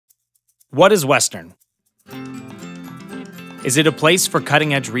What is Western? Is it a place for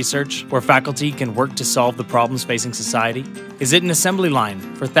cutting-edge research where faculty can work to solve the problems facing society? Is it an assembly line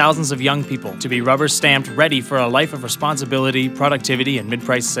for thousands of young people to be rubber-stamped ready for a life of responsibility, productivity, and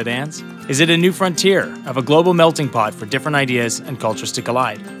mid-priced sedans? Is it a new frontier of a global melting pot for different ideas and cultures to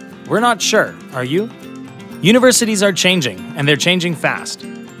collide? We're not sure, are you? Universities are changing, and they're changing fast.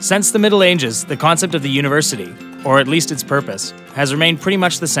 Since the Middle Ages, the concept of the university, or at least its purpose, has remained pretty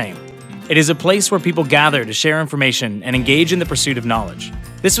much the same. It is a place where people gather to share information and engage in the pursuit of knowledge.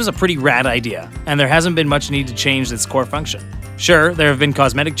 This was a pretty rad idea, and there hasn't been much need to change its core function. Sure, there have been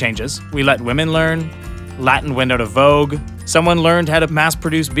cosmetic changes. We let women learn, Latin went out of vogue, someone learned how to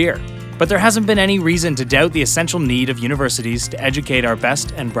mass-produce beer. But there hasn't been any reason to doubt the essential need of universities to educate our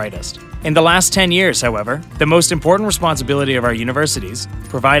best and brightest. In the last 10 years, however, the most important responsibility of our universities,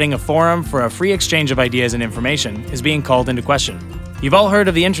 providing a forum for a free exchange of ideas and information, is being called into question. You've all heard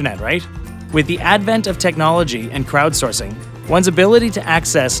of the internet, right? With the advent of technology and crowdsourcing, one's ability to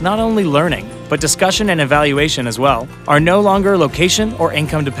access not only learning, but discussion and evaluation as well, are no longer location or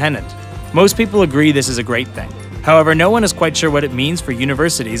income dependent. Most people agree this is a great thing. However, no one is quite sure what it means for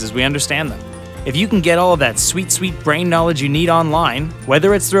universities as we understand them. If you can get all of that sweet, sweet brain knowledge you need online,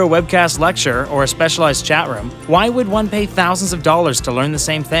 whether it's through a webcast lecture or a specialized chat room, why would one pay thousands of dollars to learn the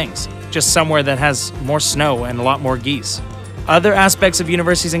same things, just somewhere that has more snow and a lot more geese? Other aspects of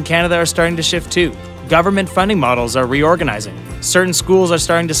universities in Canada are starting to shift too. Government funding models are reorganizing. Certain schools are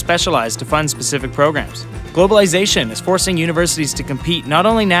starting to specialize to fund specific programs. Globalization is forcing universities to compete not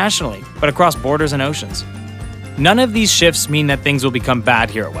only nationally, but across borders and oceans. None of these shifts mean that things will become bad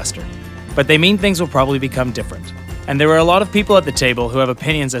here at Western, but they mean things will probably become different. And there are a lot of people at the table who have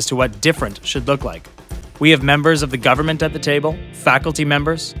opinions as to what different should look like. We have members of the government at the table, faculty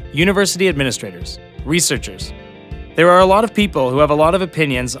members, university administrators, researchers. There are a lot of people who have a lot of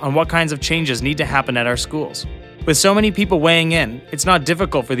opinions on what kinds of changes need to happen at our schools. With so many people weighing in, it's not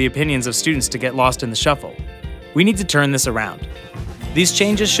difficult for the opinions of students to get lost in the shuffle. We need to turn this around. These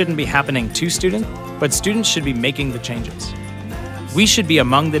changes shouldn't be happening to students, but students should be making the changes. We should be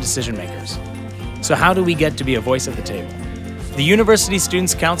among the decision makers. So how do we get to be a voice at the table? The University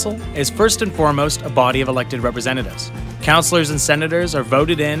Students' Council is first and foremost a body of elected representatives. Councillors and senators are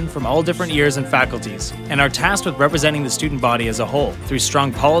voted in from all different years and faculties and are tasked with representing the student body as a whole through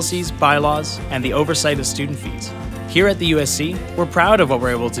strong policies, bylaws, and the oversight of student fees. Here at the USC, we're proud of what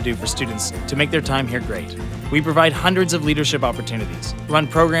we're able to do for students to make their time here great. We provide hundreds of leadership opportunities, run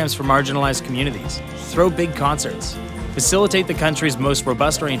programs for marginalized communities, throw big concerts, facilitate the country's most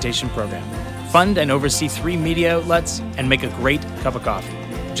robust orientation program, fund and oversee 3 media outlets, and make a great cup of coffee,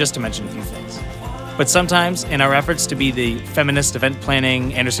 just to mention a few things. But sometimes, in our efforts to be the feminist event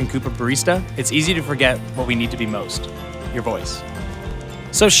planning Anderson Cooper barista, it's easy to forget what we need to be most: your voice.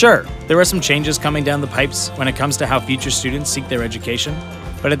 So sure, there are some changes coming down the pipes when it comes to how future students seek their education,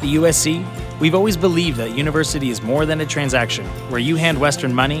 but at the USC, we've always believed that university is more than a transaction where you hand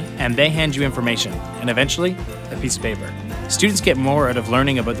Western money and they hand you information, and eventually, a piece of paper. Students get more out of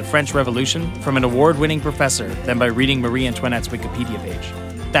learning about the French Revolution from an award-winning professor than by reading Marie Antoinette's Wikipedia page.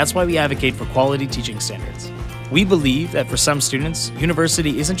 That's why we advocate for quality teaching standards. We believe that for some students,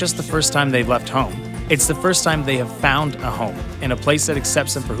 university isn't just the first time they've left home, it's the first time they have found a home in a place that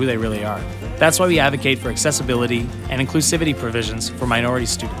accepts them for who they really are. That's why we advocate for accessibility and inclusivity provisions for minority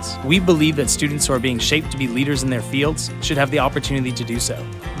students. We believe that students who are being shaped to be leaders in their fields should have the opportunity to do so.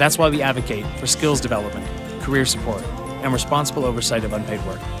 That's why we advocate for skills development, career support, and responsible oversight of unpaid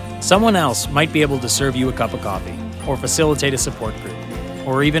work. Someone else might be able to serve you a cup of coffee, or facilitate a support group,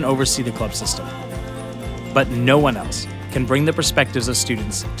 or even oversee the club system. But no one else can bring the perspectives of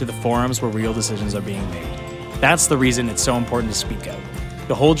students to the forums where real decisions are being made. That's the reason it's so important to speak out,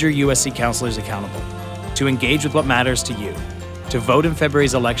 to hold your USC counselors accountable, to engage with what matters to you, to vote in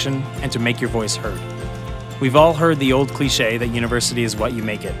February's election, and to make your voice heard. We've all heard the old cliche that university is what you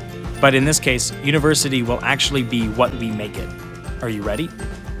make it. But in this case, university will actually be what we make it. Are you ready?